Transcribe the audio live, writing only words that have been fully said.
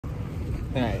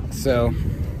Alright, so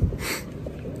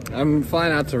I'm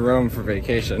flying out to Rome for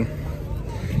vacation,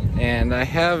 and I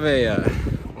have a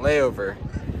layover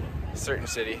in a certain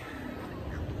city.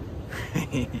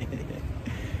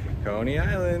 Coney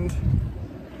Island.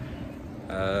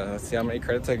 Let's see how many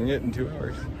credits I can get in 2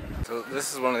 hours. So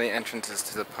this is one of the entrances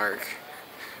to the park.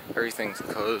 Everything's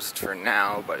closed for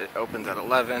now, but it opens at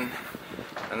 11.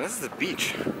 And this is the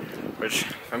beach, which,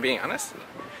 if I'm being honest,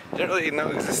 I didn't really know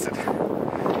existed.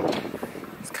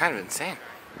 It's kind of insane.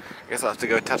 I guess I'll have to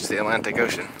go touch the Atlantic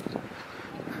Ocean.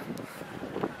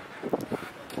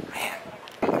 Man,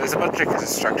 there's a bunch of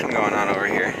construction going on over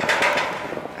here.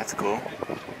 That's cool.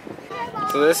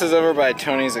 So this is over by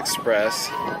Tony's Express.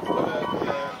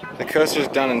 The coaster's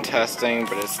done in testing,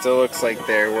 but it still looks like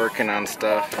they're working on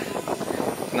stuff.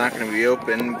 It's not going to be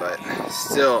open, but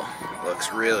still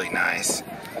looks really nice.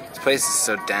 This place is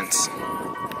so dense.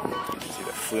 See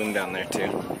the flume down there too.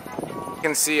 You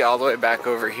can see all the way back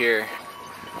over here,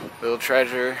 Little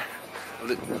Treasure,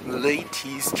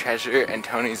 Lady's Treasure, and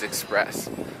Tony's Express.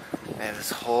 They have this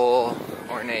whole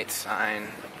ornate sign,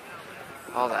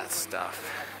 all that stuff.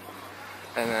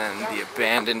 And then the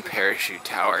abandoned parachute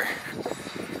tower.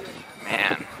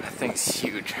 Man, that thing's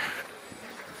huge.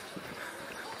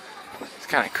 It's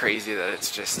kind of crazy that it's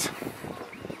just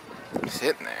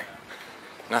sitting there.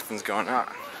 Nothing's going on.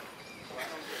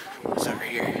 What's over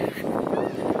here?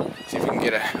 See if we can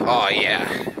get a... Oh yeah,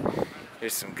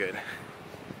 here's some good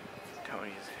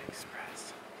Tony's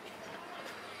Express.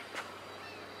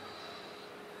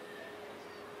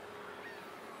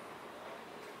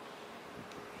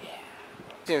 Yeah.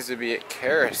 Seems to be a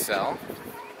carousel.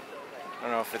 I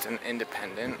don't know if it's an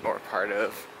independent or part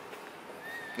of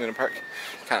Luna Park.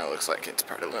 Kind of looks like it's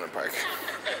part of Luna Park.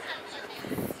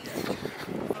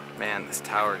 Man, this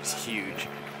tower is huge.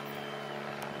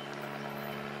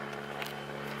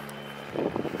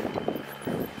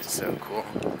 It's so cool.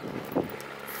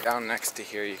 Down next to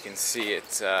here you can see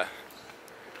it's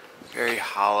very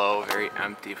hollow, very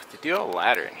empty, but they do have a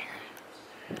ladder in here.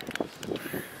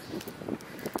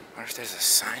 I wonder if there's a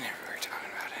sign everywhere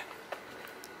talking about it.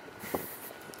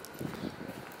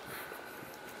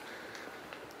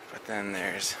 But then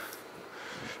there's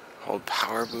an old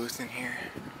power booth in here.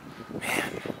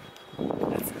 Man,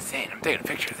 that's insane. I'm taking a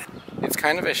picture of it. It's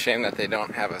kind of a shame that they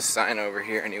don't have a sign over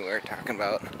here anywhere talking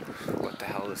about what the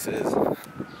hell this is.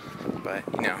 But,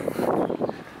 you know,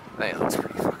 that looks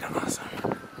pretty fucking awesome.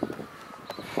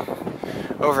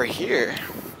 Over here,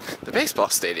 the baseball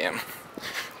stadium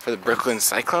for the Brooklyn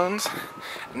Cyclones,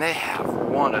 and they have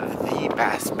one of the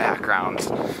best backgrounds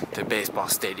to a baseball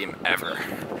stadium ever.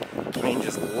 I mean,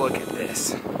 just look at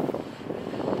this.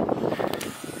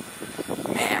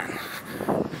 Man,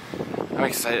 I'm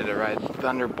excited to ride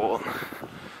Thunderbolt.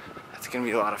 That's gonna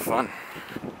be a lot of fun.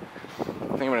 I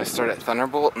think I'm gonna start at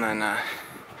Thunderbolt, and then I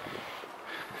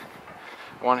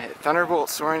want to hit Thunderbolt,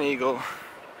 Soaring Eagle,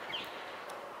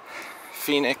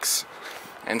 Phoenix,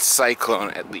 and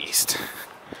Cyclone at least.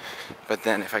 But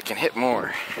then if I can hit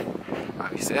more,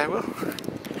 obviously I will.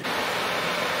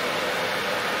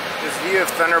 This view of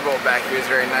Thunderbolt back here is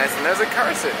very nice, and there's a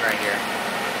car sitting right here.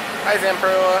 Hi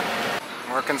Zamperla.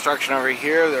 More construction over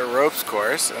here, the ropes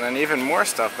course, and then even more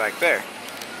stuff back there.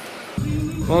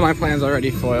 Well, my plan's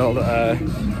already foiled.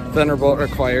 Thunderbolt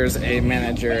requires a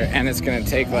manager, and it's gonna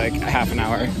take like a half an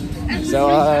hour.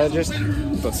 So just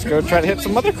let's go try to hit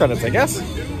some other credits, I guess.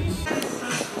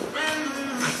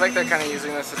 Looks like they're kind of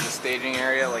using this as a staging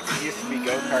area. Like it used to be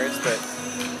go-karts, but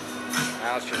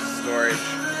now it's just storage.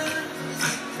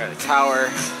 Got a tower.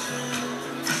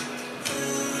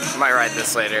 I might ride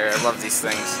this later. I love these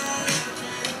things.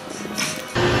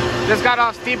 Just got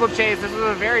off Steeplechase. This was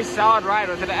a very solid ride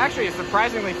with it. Actually a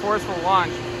surprisingly forceful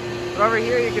launch. But over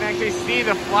here you can actually see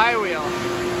the flywheel.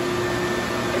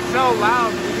 It's so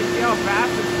loud, but you can see how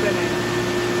fast it's spinning.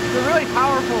 It's a really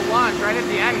powerful launch right at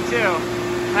the end too.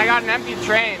 And I got an empty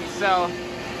train, so I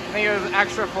think it was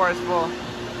extra forceful.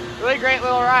 Really great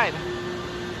little ride.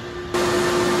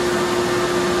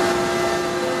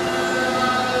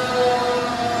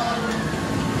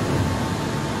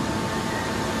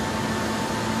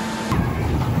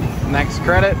 Next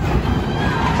credit,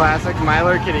 classic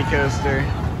Mylar Kitty Coaster.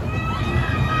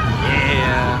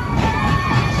 Yeah.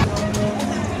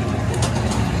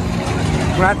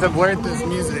 I'm gonna have to blurt this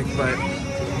music, but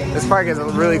this park has a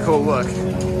really cool look.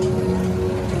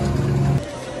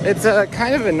 It's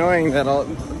kind of annoying that all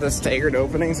the staggered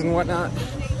openings and whatnot,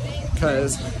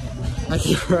 because I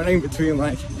keep running between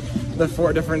like the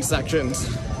 4 different sections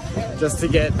just to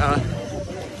get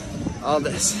all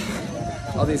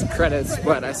these credits.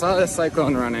 But I saw this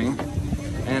Cyclone running,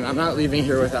 and I'm not leaving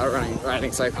here without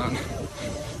riding Cyclone.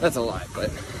 That's a lie,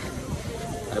 but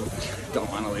I don't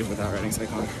want to leave without riding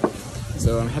Cyclone.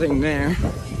 So I'm heading there,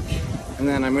 and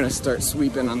then I'm gonna start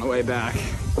sweeping on the way back.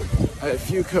 I have a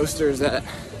few coasters at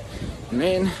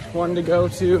Maine, one to go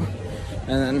to,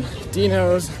 and then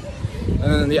Deno's, and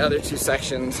then the other 2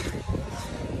 sections,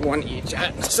 one each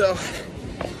at. So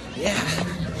yeah,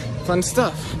 fun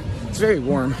stuff. It's very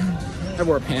warm. I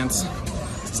wore pants.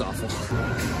 This is awful.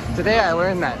 Today I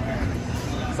learned that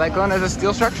Cyclone is a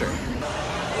steel structure.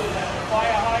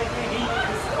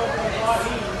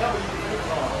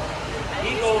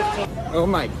 Oh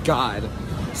my god,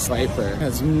 Sniper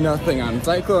has nothing on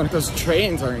Cyclone. Those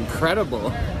trains are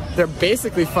incredible. They're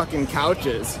basically fucking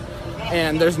couches,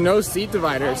 and there's no seat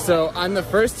divider. So on the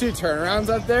first 2 turnarounds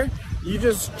up there, you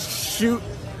just shoot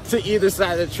to either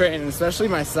side of the train, and especially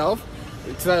myself,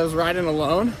 because I was riding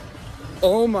alone.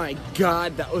 Oh my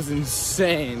god, that was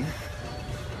insane.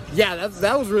 Yeah,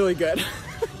 that was really good.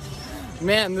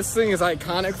 Man, this thing is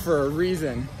iconic for a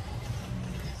reason.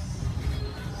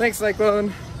 Thanks,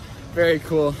 Cyclone. Very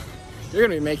cool. You're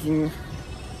gonna be making,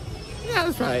 yeah,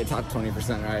 that's probably a top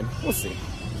 20% ride. We'll see.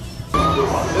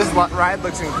 This ride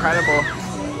looks incredible.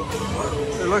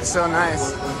 It looks so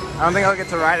nice. I don't think I'll get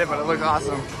to ride it, but it looks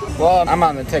awesome. Well, I'm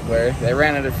on the tickler. They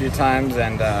ran it a few times,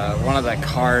 and one of the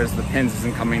cars, the pins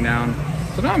isn't coming down.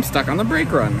 So now I'm stuck on the brake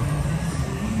run.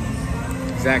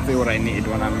 Exactly what I need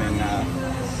when I'm in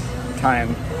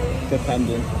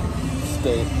time-dependent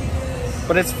state.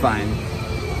 But it's fine.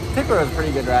 Tickler was a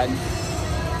pretty good ride.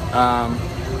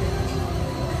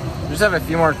 Just have a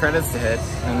few more credits to hit,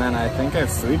 and then I think I've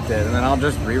sweeped it, and then I'll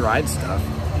just re-ride stuff,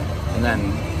 and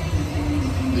then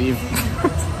leave.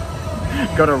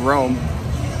 Go to Rome.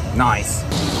 Nice.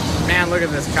 Man, look at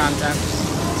this content.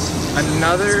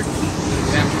 Another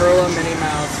Zamperla Minnie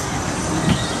Mouse.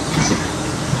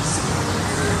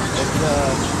 It's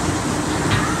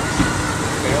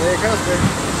barely a coaster,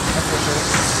 that's for sure.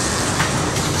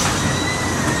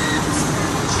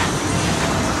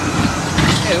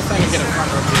 Yeah, this thing can get a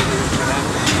front row seat for that.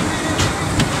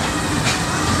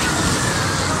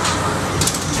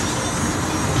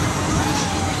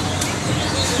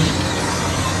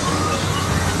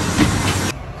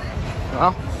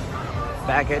 Well,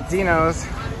 back at Deno's.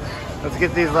 Let's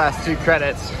get these last 2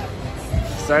 credits.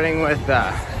 Starting with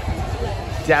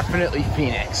definitely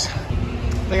Phoenix. I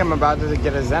think I'm about to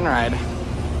get a Zen ride.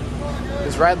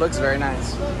 This ride looks very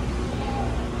nice.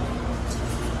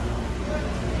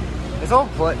 This whole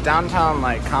downtown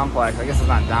like complex, I guess it's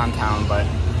not downtown, but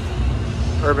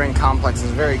urban complex is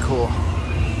very cool.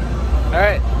 All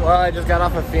right, well, I just got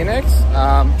off of Phoenix.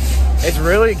 It's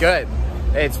really good.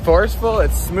 It's forceful,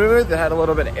 it's smooth, it had a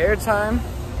little bit of airtime,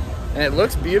 and it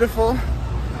looks beautiful.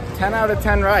 10 out of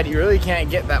 10 ride. You really can't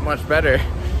get that much better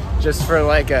just for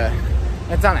like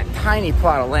it's on a tiny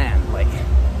plot of land. Like,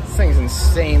 this thing's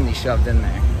insanely shoved in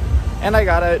there. And I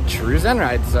got a true Zen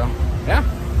ride, so yeah.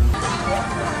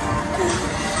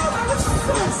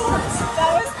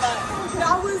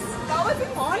 That was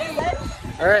funny.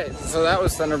 All right, so that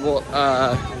was Thunderbolt.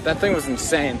 That thing was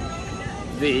insane.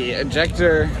 The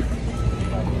ejector,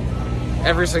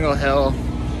 every single hill,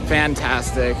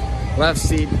 fantastic. Left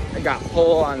seat, I got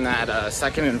pole on that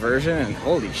second inversion, and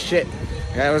holy shit,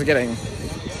 I was getting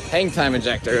hang time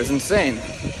ejector. It was insane.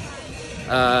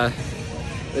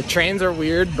 The trains are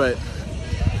weird,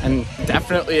 and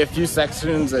definitely a few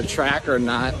sections of track are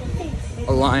not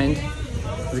aligned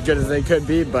as good as they could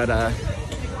be, but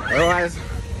otherwise,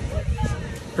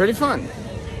 pretty fun.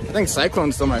 I think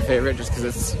Cyclone's still my favorite just because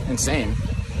it's insane.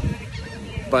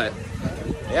 But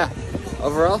yeah,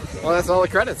 overall, well, that's all the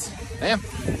credits. Damn.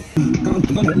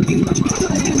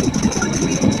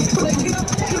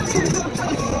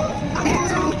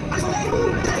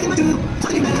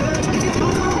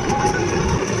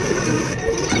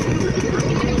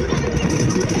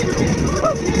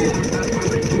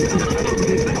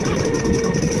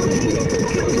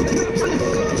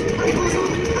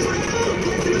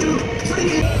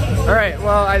 Alright,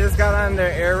 well, I just got on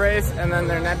their air race and then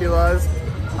their Nebulas.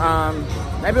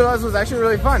 Nebulas was actually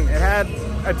really fun. It had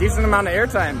a decent amount of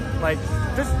airtime, like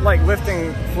just like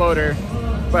lifting floater,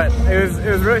 but it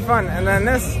was really fun. And then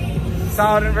this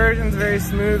solid inversion's very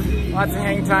smooth, lots of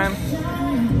hang time.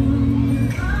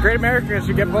 Great America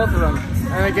should get both of them,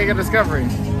 and the Giga Discovery.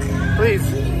 Please,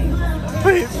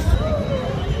 please.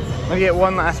 I'm gonna get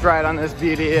one last ride on this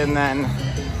beauty and then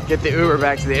get the Uber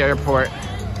back to the airport.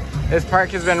 This park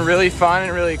has been really fun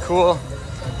and really cool,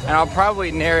 and I'll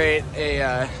probably narrate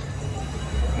an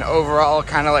overall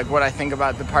kind of like what I think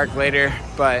about the park later,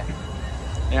 but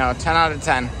you know, 10 out of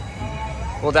 10.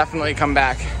 We'll definitely come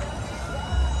back.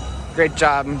 Great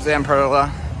job, Zamperla.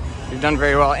 You've done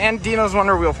very well. And Deno's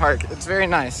Wonder Wheel Park. It's very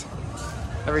nice.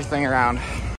 Everything around.